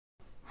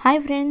Hi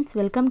friends,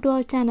 welcome to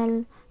our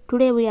channel.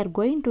 Today we are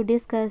going to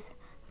discuss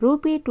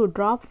rupee to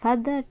drop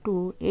further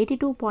to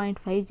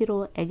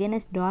 82.50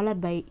 against dollar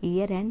by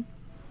year end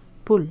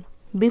pull.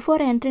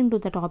 Before entering to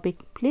the topic,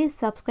 please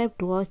subscribe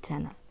to our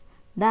channel.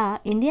 The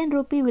Indian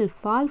rupee will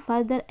fall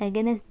further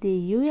against the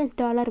US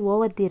dollar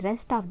over the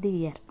rest of the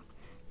year.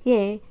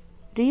 A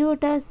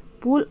Reuters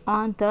poll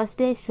on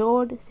Thursday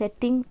showed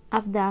setting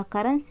up the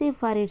currency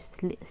for its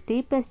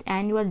steepest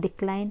annual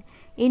decline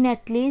in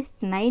at least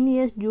 9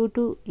 years due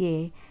to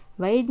a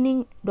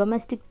widening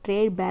domestic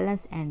trade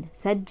balance and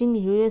surging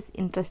US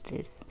interest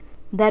rates.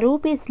 The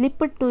rupee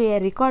slipped to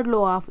a record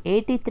low of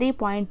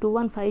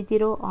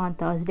 83.2150 on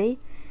Thursday.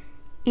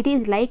 It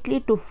is likely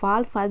to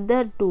fall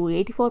further to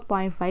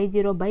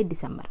 84.50 by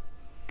December,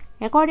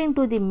 according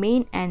to the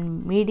mean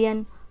and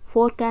median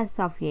forecasts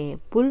of a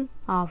pool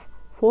of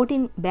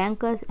 14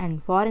 bankers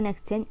and foreign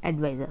exchange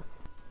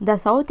advisors. The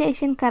South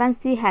Asian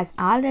currency has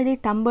already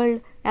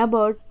tumbled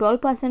about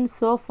 12%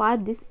 so far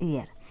this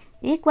year,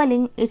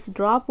 equaling its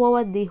drop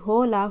over the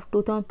whole of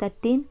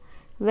 2013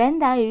 when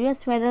the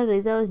US Federal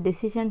Reserve's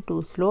decision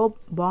to slow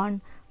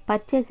bond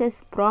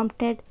purchases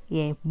prompted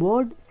a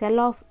bold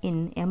sell-off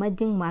in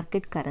emerging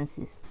market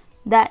currencies.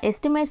 The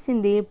estimates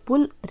in the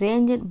pool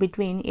ranged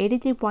between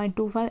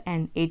 83.25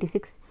 and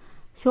 86,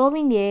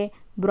 showing a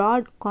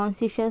broad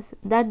consensus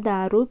that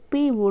the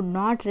rupee would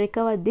not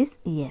recover this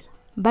year.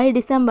 By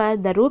December,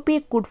 the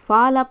rupee could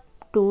fall up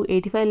to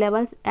 85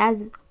 levels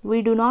as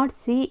we do not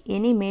see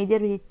any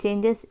major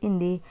changes in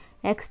the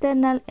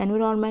external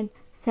environment,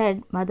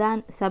 said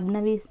Madan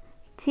Sabnavis,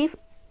 chief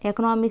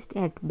economist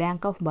at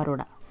Bank of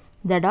Baroda.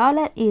 The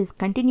dollar is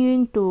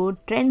continuing to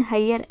trend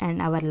higher and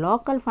our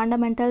local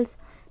fundamentals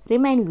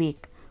remain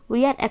weak.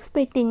 We are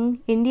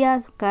expecting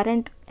India's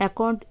current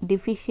account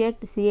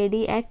deficit CAD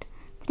at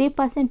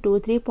 3% to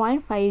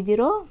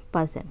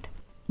 3.50%.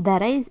 The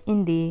rise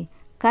in the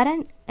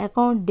current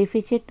account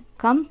deficit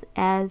comes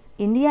as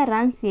India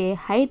runs a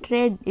high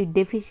trade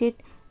deficit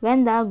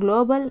when the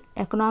global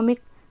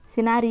economic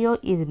scenario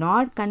is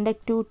not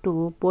conducive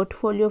to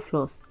portfolio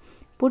flows,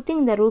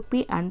 putting the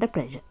rupee under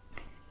pressure.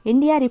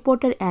 India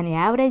reported an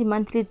average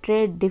monthly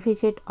trade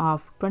deficit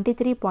of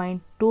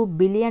 $23.2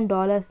 billion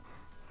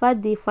for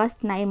the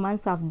first 9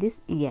 months of this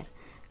year,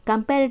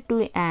 compared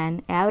to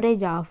an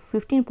average of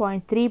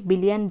 $15.3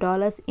 billion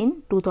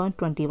in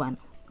 2021.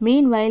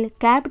 Meanwhile,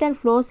 capital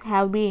flows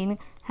have been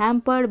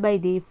hampered by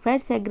the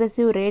Fed's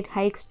aggressive rate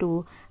hikes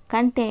to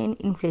contain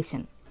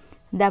inflation.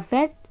 The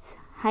Fed's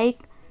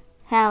hike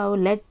have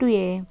led to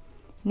a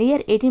near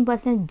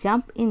 18%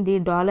 jump in the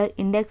dollar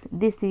index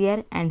this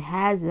year and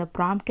has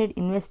prompted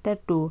investors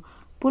to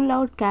pull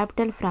out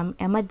capital from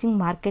emerging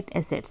market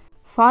assets.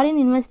 Foreign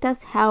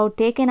investors have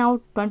taken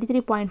out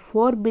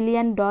 $23.4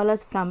 billion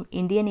from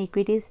Indian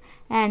equities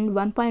and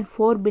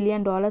 $1.4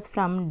 billion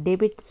from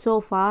debt so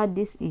far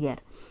this year,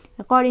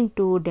 according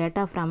to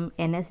data from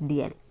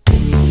NSDL.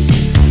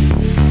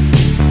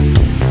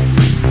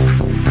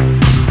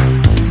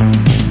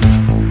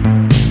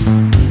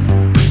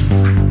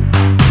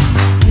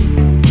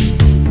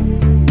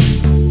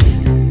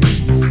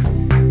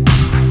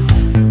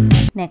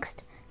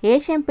 Next,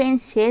 Asian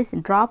Paints shares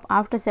drop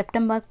after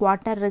September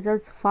quarter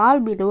results fall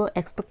below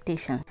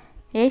expectations.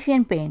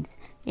 Asian Paints,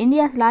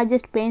 India's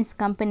largest paints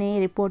company,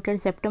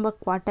 reported September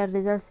quarter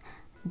results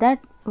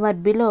that were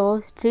below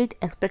street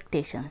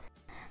expectations.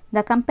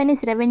 The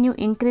company's revenue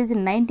increased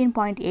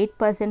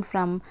 19.8%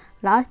 from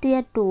last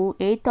year to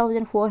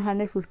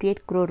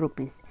 8,458 crore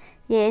rupees.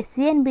 A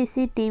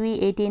CNBC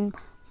TV 18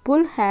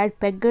 poll had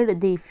pegged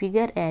the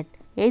figure at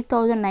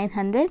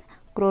 8,900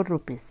 crore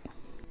rupees.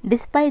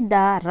 Despite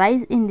the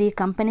rise in the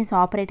company's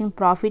operating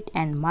profit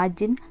and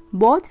margin,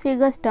 both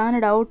figures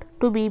turned out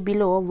to be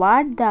below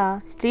what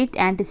the street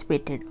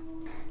anticipated.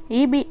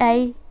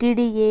 EBI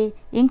TDA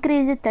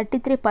increased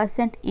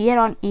 33% year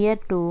on year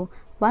to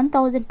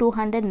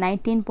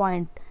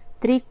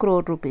 1,219.3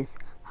 crore rupees.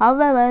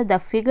 However, the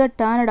figure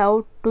turned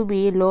out to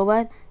be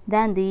lower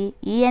than the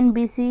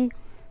ENBC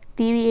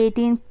TV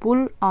 18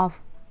 pool of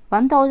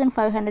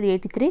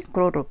 1,583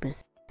 crore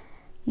rupees.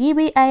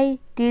 EBI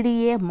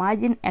TDA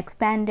margin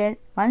expanded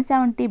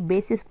 170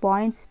 basis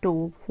points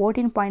to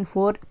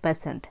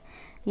 14.4%,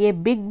 a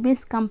big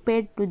miss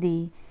compared to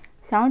the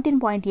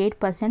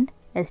 17.8%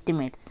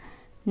 estimates.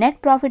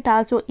 Net profit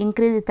also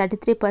increased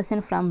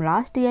 33% from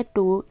last year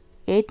to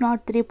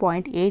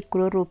 803.8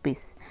 crore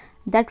rupees.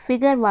 That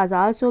figure was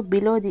also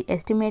below the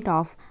estimate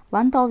of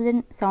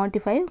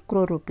 1,075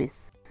 crore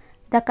rupees.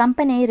 The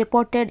company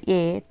reported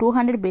a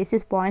 200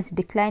 basis points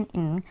decline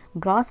in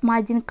gross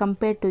margin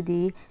compared to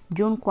the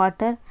June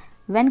quarter.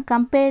 When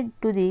compared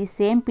to the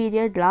same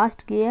period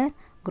last year,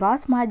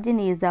 gross margin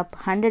is up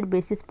 100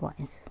 basis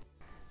points.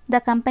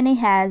 The company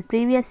has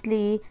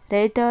previously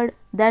reiterated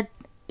that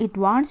it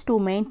wants to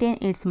maintain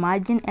its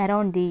margin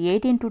around the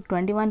 18 to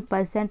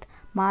 21%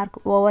 mark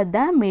over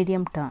the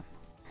medium term.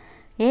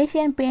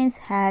 Asian Paints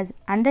has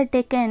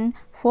undertaken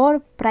 4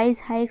 price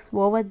hikes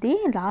over the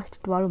last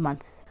 12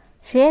 months.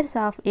 Shares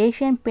of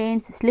Asian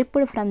Paints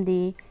slipped from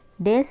the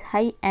day's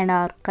high and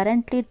are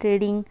currently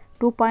trading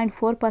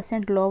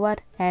 2.4% lower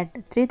at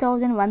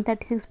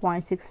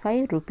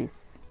 3136.65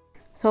 rupees.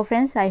 So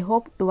friends, I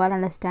hope you all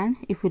understand.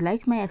 If you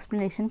like my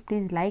explanation,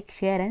 please like,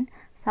 share and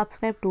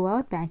subscribe to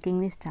our Banking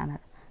News channel.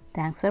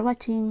 Thanks for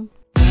watching.